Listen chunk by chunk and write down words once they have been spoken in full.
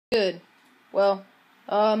Good. Well,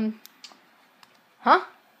 huh?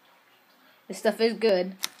 This stuff is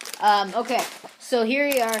good. Okay. So here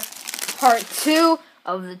we are, part 2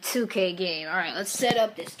 of the 2K game. Alright, let's set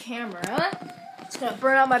up this camera. It's gonna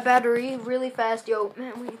burn out my battery really fast. Yo,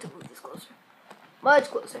 man, we need to move this closer.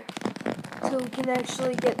 Much closer. So we can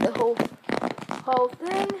actually get the whole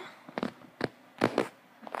thing.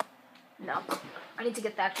 No. I need to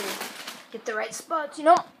get the right spots, you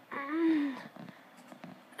know?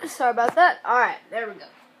 Sorry about that. Alright, there we go.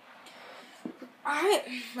 Alright,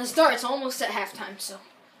 let's start. It's almost at halftime, so.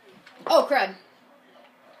 Oh, crud.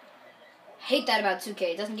 Hate that about 2K.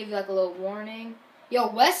 It doesn't give you like a little warning. Yo,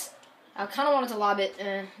 Wes, I kind of wanted to lob it.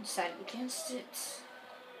 Decided against it.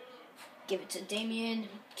 Give it to Damien.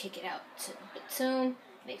 Kick it out to Batum.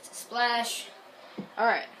 Makes a splash.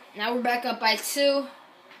 Alright, now we're back up by 2.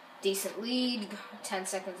 Decent lead. 10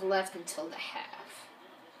 seconds left until the half.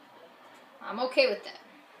 I'm okay with that.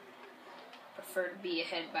 Prefer to be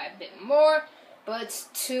ahead by a bit more, but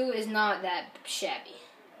 2 is not that shabby.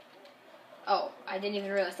 Oh, I didn't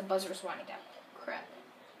even realize the buzzer was winding down. Crap.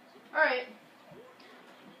 Alright.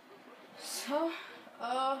 So,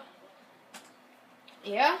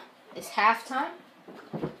 yeah, it's halftime.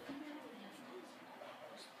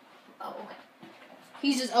 Oh, okay.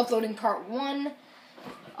 He's just uploading part 1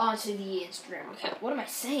 onto the Instagram account. What am I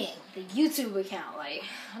saying? The YouTube account. Like,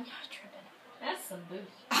 I'm not tripping. That's some boost.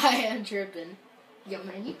 I am tripping. Yo,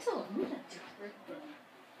 man, you tell him you're not tripping.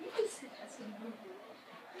 You just said that's some boost.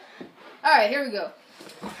 Alright, here we go.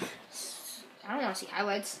 I don't want to see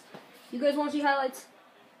highlights. You guys want to see highlights?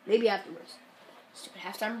 Maybe afterwards. Stupid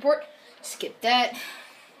halftime report. Skip that.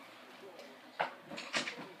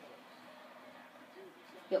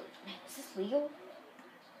 Yo, man, is this legal?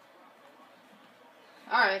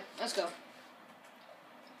 Alright, let's go.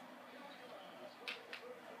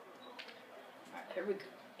 Alright, here we go.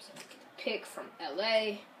 So pick from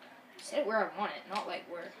LA. Set it where I want it, not like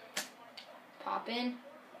where. Pop in,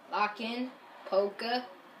 lock in, polka,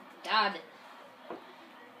 dot.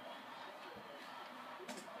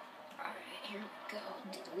 Alright, here we go.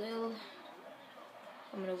 Did Lil.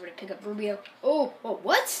 Coming over to pick up Rubio. Oh,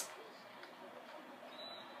 what?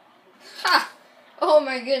 Ha! Oh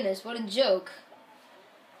my goodness, what a joke.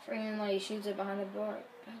 Freaking like he shoots it behind the backboard.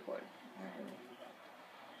 Right.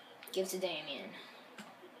 Give to Damien.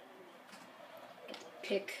 Get the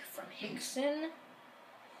pick from Hickson.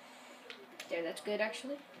 There, that's good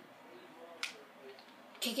actually.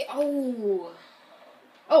 Kick it. Oh,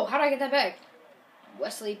 how'd I get that back?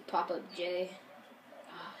 Wesley, pop up J.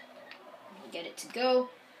 Get it to go.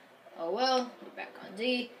 Oh well, we're back on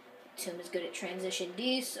D. Tim is good at transition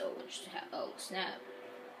D, so we'll just have. Oh, snap.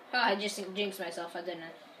 I just jinxed myself. I didn't.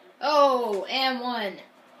 Oh, and 1.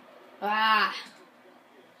 Ah.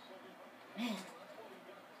 Man.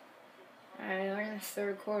 Alright, we're in the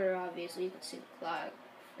third quarter, obviously. You can see the clock.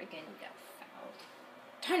 Freaking got fouled.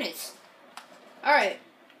 Darn it. Alright.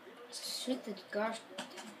 Shoot the gosh.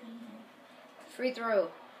 Free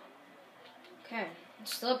throw. Okay.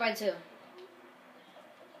 Still up by 2.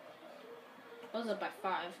 I was up by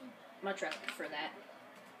 5. Much rather prefer that.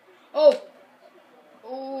 Oh!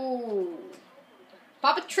 Oh!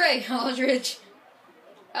 Papa Trey, Aldridge.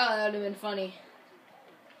 Oh, that would have been funny.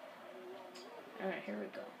 Alright, here we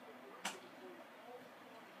go.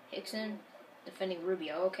 Hickson defending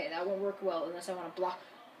Rubio. Okay, that won't work well unless I want to block.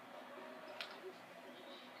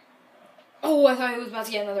 Oh, I thought he was about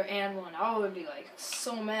to get another and 1. I would be like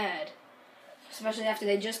so mad. Especially after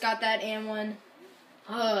they just got that and 1.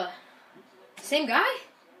 Same guy?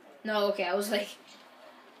 No, okay, I was like.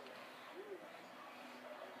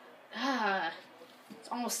 It's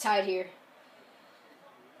almost tied here.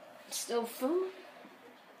 Still food?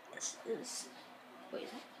 This is. Wait,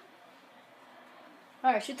 is that?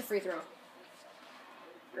 Alright, shoot the free throw.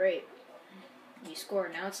 Great. You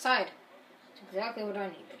scored. Now it's tied. It's exactly what I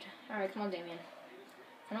needed. Alright, come on, Damien.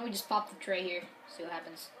 Why don't we just pop the tray here? See what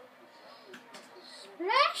happens.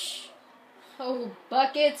 Splash! Oh,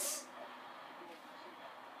 buckets!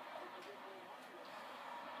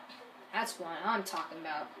 That's what I'm talking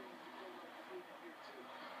about.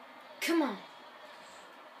 Come on.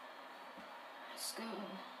 Let's go.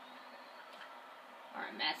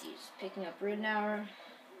 Alright, Matthews picking up Ridnour.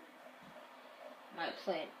 Might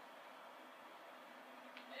play it.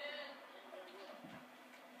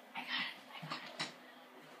 I got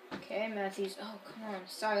it. Okay, Matthews. Oh, come on.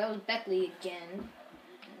 Sorry, that was Beckley again.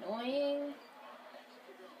 Annoying.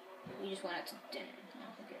 We just went out to dinner.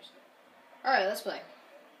 Oh, who cares? Alright, let's play.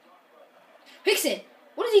 Hickson!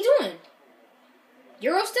 What is he doing?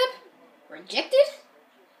 Euro step? Rejected?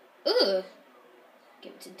 Ugh.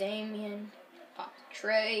 Give it to Damien. Pop the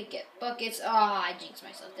Trey, get buckets. Ah, I jinxed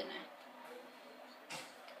myself, didn't I?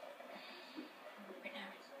 Right now.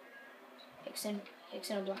 Hickson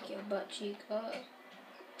will block your butt cheek up.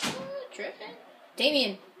 Tripping.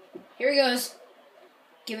 Damian. Here he goes.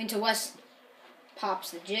 Giving to West. Pops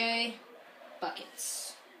the J.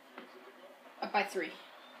 Buckets. Up by 3.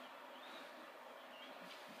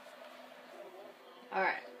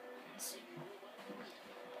 Alright. Let's see.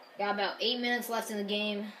 Got about 8 minutes left in the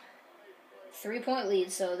game. 3-point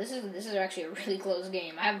lead, so this is actually a really close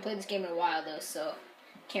game. I haven't played this game in a while though, so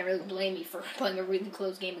can't really blame me for playing a really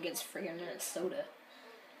close game against friggin' Minnesota.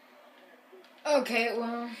 Okay,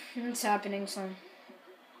 well, it's happening, so.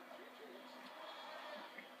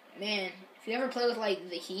 Man, if you ever play with,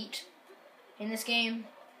 like, the Heat in this game,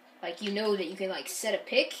 like, you know that you can, like, set a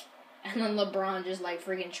pick, and then LeBron just, like,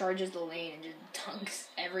 friggin' charges the lane and just dunks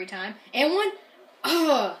every time. And one,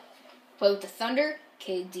 play with the Thunder,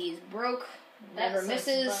 KD is broke, never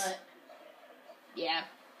misses. Butt. Yeah,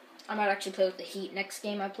 I might actually play with the Heat next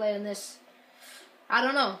game I play in this. I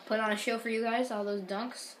don't know, put on a show for you guys, all those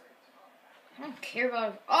dunks. I don't care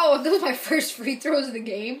about... Oh, those are my first free throws of the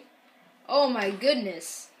game. Oh, my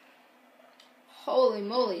goodness. Holy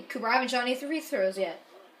moly. Cooper, I haven't shot any free throws yet.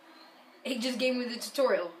 He just gave me the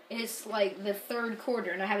tutorial. It's like the 3rd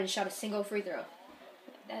quarter, and I haven't shot a single free throw.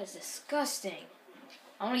 That is disgusting.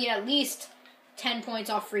 I want to get at least 10 points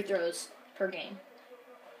off free throws per game.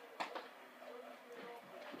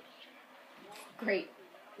 Great.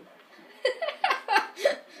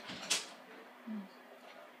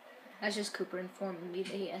 That's just Cooper informing me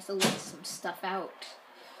that he has to let some stuff out.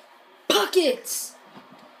 Buckets!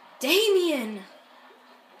 Damian!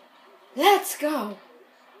 Let's go!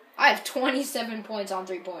 I have 27 points on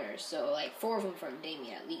 3-pointers, so like 4 of them from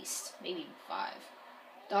Damian at least. Maybe 5.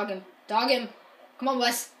 Dog him. Dog him! Come on,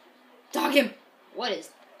 Wes! Dog him! What is...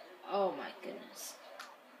 Oh my goodness.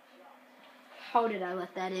 How did I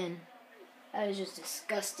let that in? That is just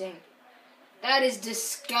disgusting. That is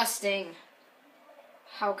disgusting.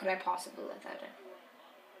 How could I possibly let that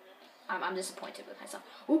in? I'm disappointed with myself.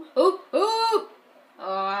 Ooh, ooh, ooh!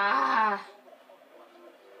 Ah!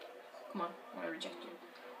 Come on, I want to reject you.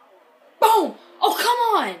 Boom! Oh, come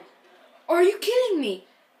on! Are you kidding me?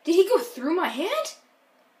 Did he go through my hand?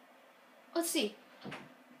 Let's see.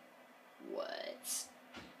 What?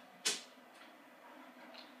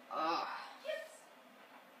 Ah.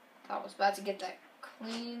 I was about to get that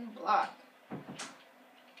clean block.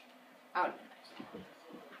 That would have been nice.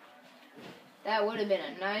 That would have been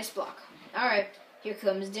a nice block. Alright, here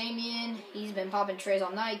comes Damian. He's been popping trays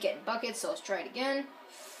all night, getting buckets, so let's try it again.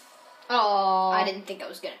 Oh, I didn't think I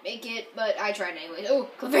was going to make it, but I tried anyway.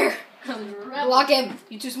 Oh, Claver! Block him!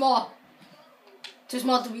 You're too small. Too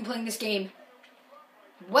small to be playing this game.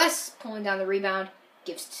 Wes pulling down the rebound.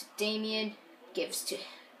 Gives to Damian. Gives to...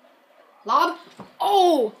 Lob.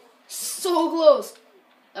 Oh! So close.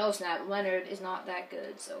 Oh, snap. Leonard is not that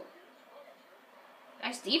good, so...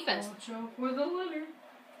 Nice defense. Watch out for the Leonard.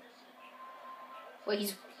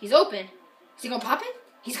 Wait, he's open. Is he going to pop it?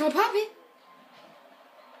 He's going to pop it.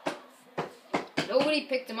 Nobody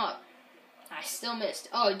picked him up. I still missed.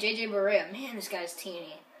 Oh, JJ Barea. Man, this guy's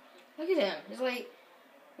teeny. Look at him. He's like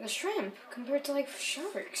a shrimp compared to, like,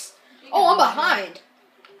 sharks. Oh, I'm behind.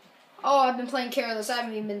 Oh, I've been playing careless. I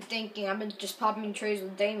haven't even been thinking. I've been just popping trays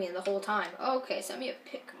with Damian the whole time. Okay, send me a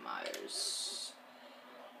pick, Myers.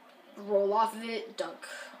 Roll off of it. Dunk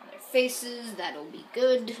on their faces. That'll be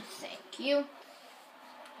good. Thank you.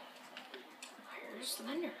 Myers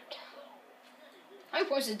Leonard. How many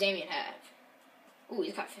points does Damian have? Ooh,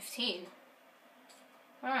 he's got 15.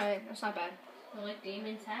 Alright, that's not bad. You like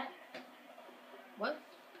Damian's hat? What?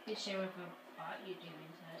 Be ashamed if I bought you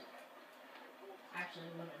Damian's hat. Actually,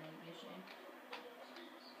 it wouldn't really be ashamed.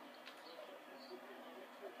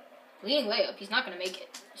 Leading layup. He's not going to make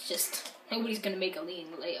it. It's just, nobody's going to make a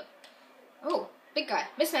leading layup. Oh, big guy.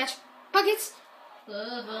 Mismatch. Buckets.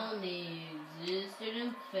 Love only existed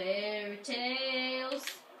in fairy tales.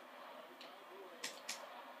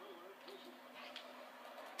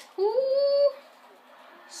 Ooh.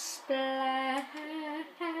 Splash.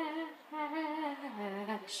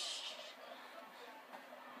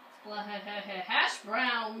 Hash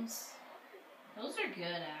browns. Those are good,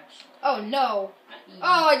 actually. Oh, no.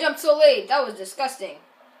 Oh, I jumped so late. That was disgusting.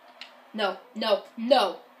 No, no,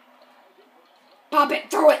 no. Pop it.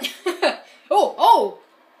 Throw it. Oh.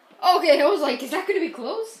 Okay, I was like, is that going to be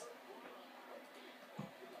close?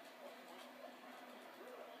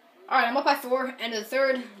 Alright, I'm up by 4. End of the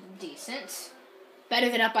third. Decent. Better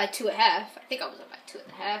than up by 2.5. I think I was up by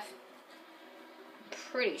 2.5.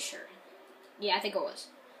 Pretty sure. Yeah, I think it was.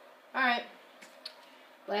 Alright.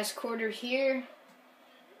 Last quarter here.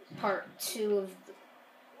 part 2 of the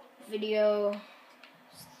video.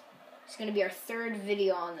 It's gonna be our 3rd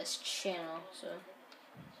video on this channel, so.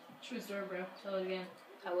 True story, bro. Tell it again.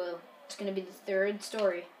 I will. It's gonna be the 3rd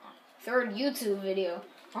story. 3rd YouTube video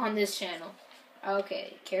on this channel.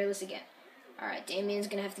 Okay, careless again. Alright, Damien's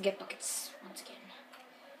gonna have to get buckets once again.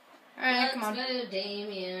 Alright, come on. Let's go,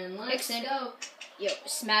 Damien. Let's Hickson. go. Yo,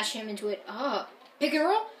 smash him into it. Pick and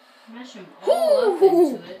roll. Smash him all up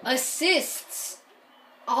into it. Assists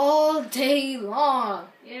all day long.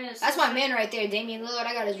 Yes. That's my man right there, Damian Lillard.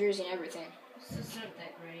 I got his jersey and everything. Assists aren't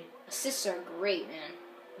that great. Assists are great, man.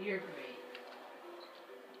 You're great.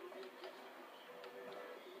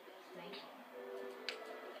 Thank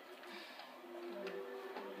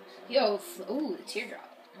you. Yo, ooh, the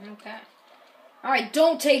teardrop. Okay. Alright,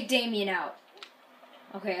 don't take Damien out.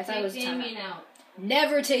 Okay, I thought it was Take Damien out.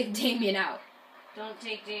 Never take Damien out. Don't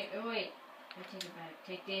take Damien. Oh, wait. I take it back.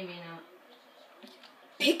 Take Damien out.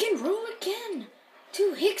 Pick and roll again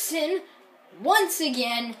to Hickson. Once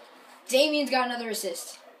again, Damien's got another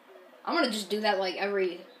assist. I'm going to just do that like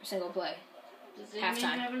every single play. Does Damien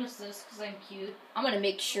Halftime. have an assist because I'm cute? I'm going to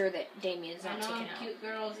make sure that Damien's not I know taken I'm out. cute,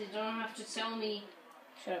 girls. You don't have to tell me.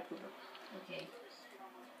 Shut up, Cooper. Okay.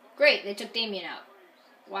 Great, they took Damien out.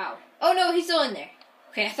 Wow. Oh, no, he's still in there.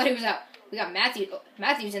 Okay, I thought he was out. We got Matthew. Oh,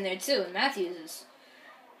 Matthews in there, too, and Matthews is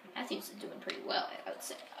doing pretty well, I would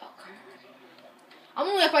say. Oh, come on. I'm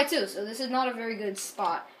only up by 2, so this is not a very good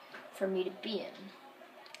spot for me to be in.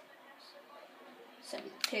 Send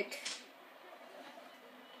me the pick.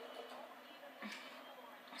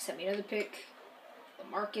 Send me another pick.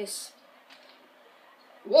 LaMarcus.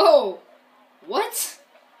 Whoa! What?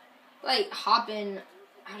 Like, hopping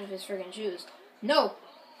out of his friggin' shoes. No.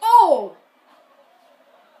 Oh!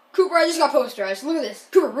 Cooper, I just got posterized. Look at this.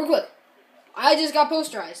 Cooper, real quick. I just got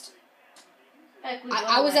posterized.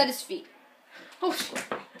 I was at his feet. Oh, shit.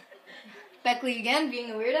 Beckley again, being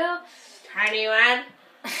a weirdo. Tiny one.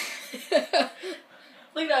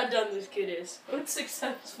 Look at how dumb this kid is. What's 6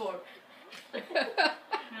 times 4?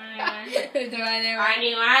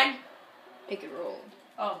 Tiny one. Pick and roll.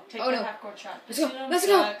 Oh, take Oh, the no. half-court shot. Let's go. Batum Let's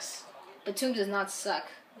go. sucks. Batum does not suck.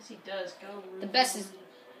 Yes, he does. Go. The best is...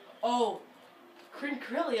 Oh,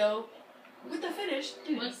 Crincrilio with the finish.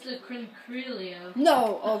 Dude. What's the Crincrilio?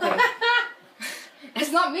 No, okay.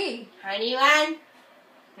 That's not me. Tiny one.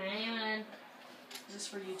 Tiny one. Is this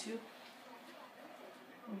for you too?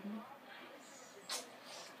 Couldn't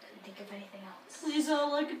think of anything else. Please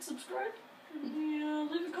like and subscribe. Yeah,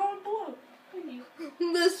 leave a comment below. Thank you.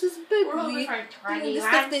 That's just We're hoping Beckley. for Doing Tiny the one.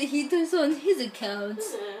 stuff that he does on his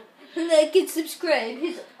accounts. Like and subscribe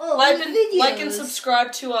his old videos. Like and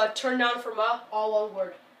subscribe to Turn Down for Ma, all one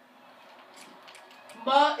word.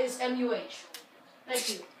 Ma is M-U-H. Thank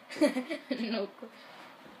you. No.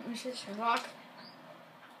 What's this, Sherlock?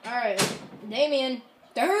 Alright. Damian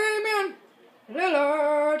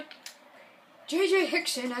Lillard. JJ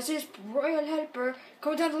Hickson as his royal helper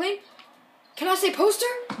going down the lane. Can I say poster?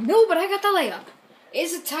 No, but I got the layup.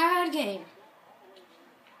 It's a tied game.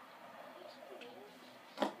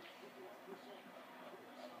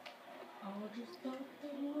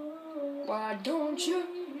 Why don't you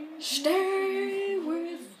stay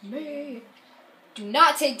with me? Do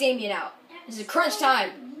not take Damien out. This is crunch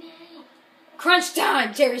time. Crunch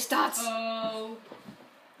time, Terry Stotts. Oh.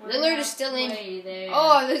 Lillard is still in. There.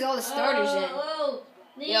 Oh, there's all the starters Oh,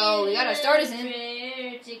 Yo, we got our starters in.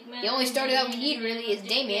 in. The only starter that we need really is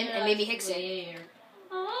Damien and maybe Hickson.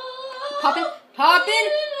 Oh, Poppin',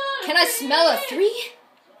 poppin'. Can I smell a 3?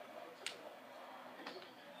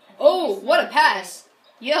 Oh, what a pass.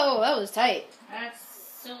 Yo, that was tight. That's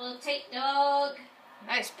so tight, dog.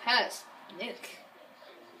 Nice pass, Nick.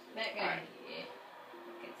 That guy. Alright. Yeah.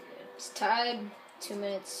 That's good. It's tied. 2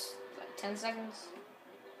 minutes, like 10 seconds.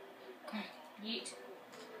 Yeet.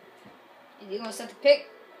 Is he gonna set the pick?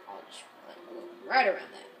 I'll just go right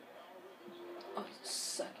around that. Oh,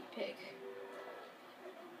 it's a sucky pick.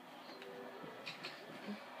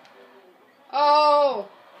 Oh!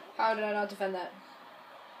 How did I not defend that?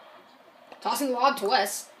 Tossing the lob to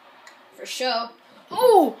Wes. For show.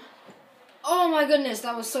 Oh! Oh my goodness,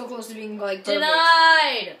 that was so close to being like perfect.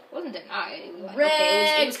 Denied. It wasn't denied.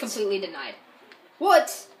 Okay, it was completely denied.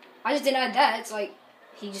 What? I just denied that. It's like,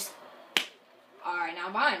 he just... Alright, now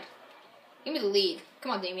I'm behind. Give me the lead.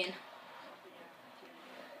 Come on, Damien.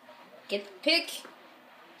 Get the pick.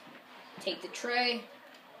 Take the tray.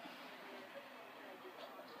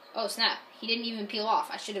 Oh, snap. He didn't even peel off.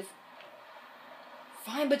 I should have...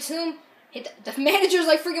 Fine, Batum. Hit the manager's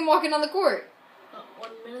like freaking walking on the court. 1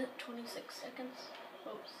 minute, 26 seconds.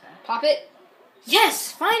 Oh, sad. Pop it.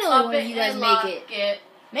 Yes! Finally one of you guys make it.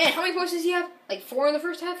 Man, how many points does he have? like 4 in the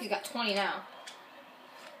first half. He's got 20 now.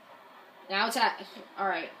 Now it's at, all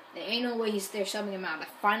right. There ain't no way they're subbing him out. I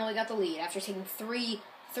finally got the lead after taking 3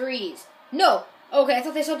 threes. No. Okay, I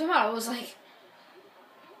thought they subbed him out. I was like,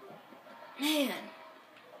 man.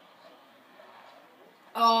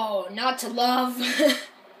 Oh, not to Love.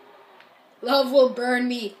 Love will burn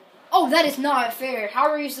me. Oh, that is not fair. How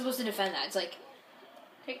are you supposed to defend that? It's like,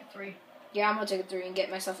 Take a 3. yeah, I'm going to take a 3 and get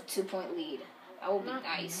myself a 2-point lead. That will be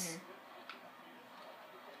nice.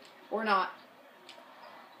 Or not.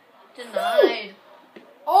 Denied.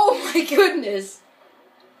 Oh my goodness.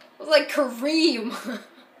 It was like Kareem.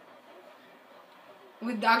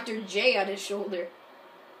 With Dr. J on his shoulder.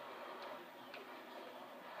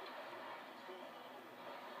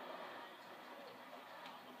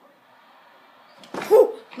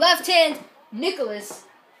 Whew. Left hand, Nicholas.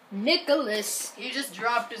 You just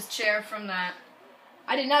dropped his chair from that.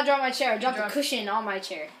 I did not drop my chair. I dropped a dropped- cushion on my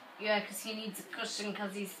chair. Yeah, because he needs a cushion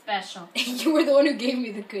because he's special. You were the one who gave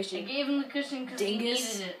me the I cushion. gave him the cushion because he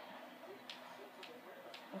Dingus. needed it.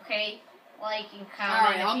 Okay? Like and comment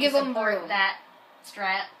Alright, if I'll you give him support room. that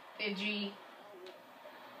strategy.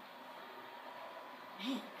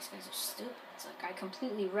 Man, these guys are stupid. It's like I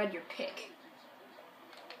completely read your pick.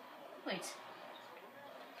 Wait.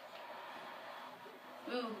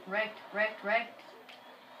 Ooh, wrecked.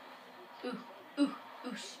 Ooh,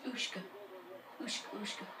 ooshka.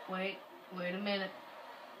 Wait a minute.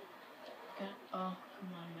 Oh, come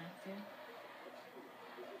on, Matthew.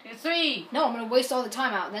 Take a 3! No, I'm going to waste all the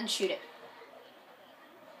time out and then shoot it.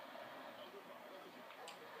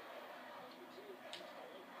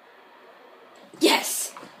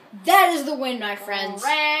 Yes! That is the win, my friends.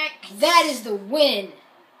 Correct! That is the win.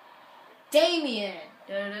 Damian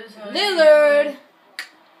That is how Lillard.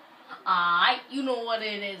 you know what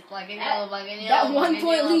it is. Black and yellow, black and That yellow. 1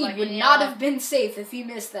 point lead would not have been safe if he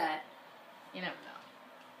missed that. You never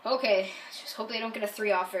know. Okay, just hope they don't get a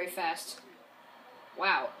 3 off very fast.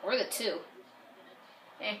 Wow, or the 2.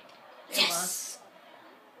 Eh. Yes!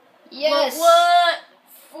 Yes! What?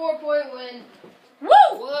 4-point win.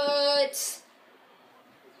 Woo! What?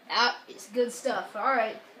 That is good stuff.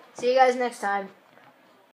 Alright, see you guys next time.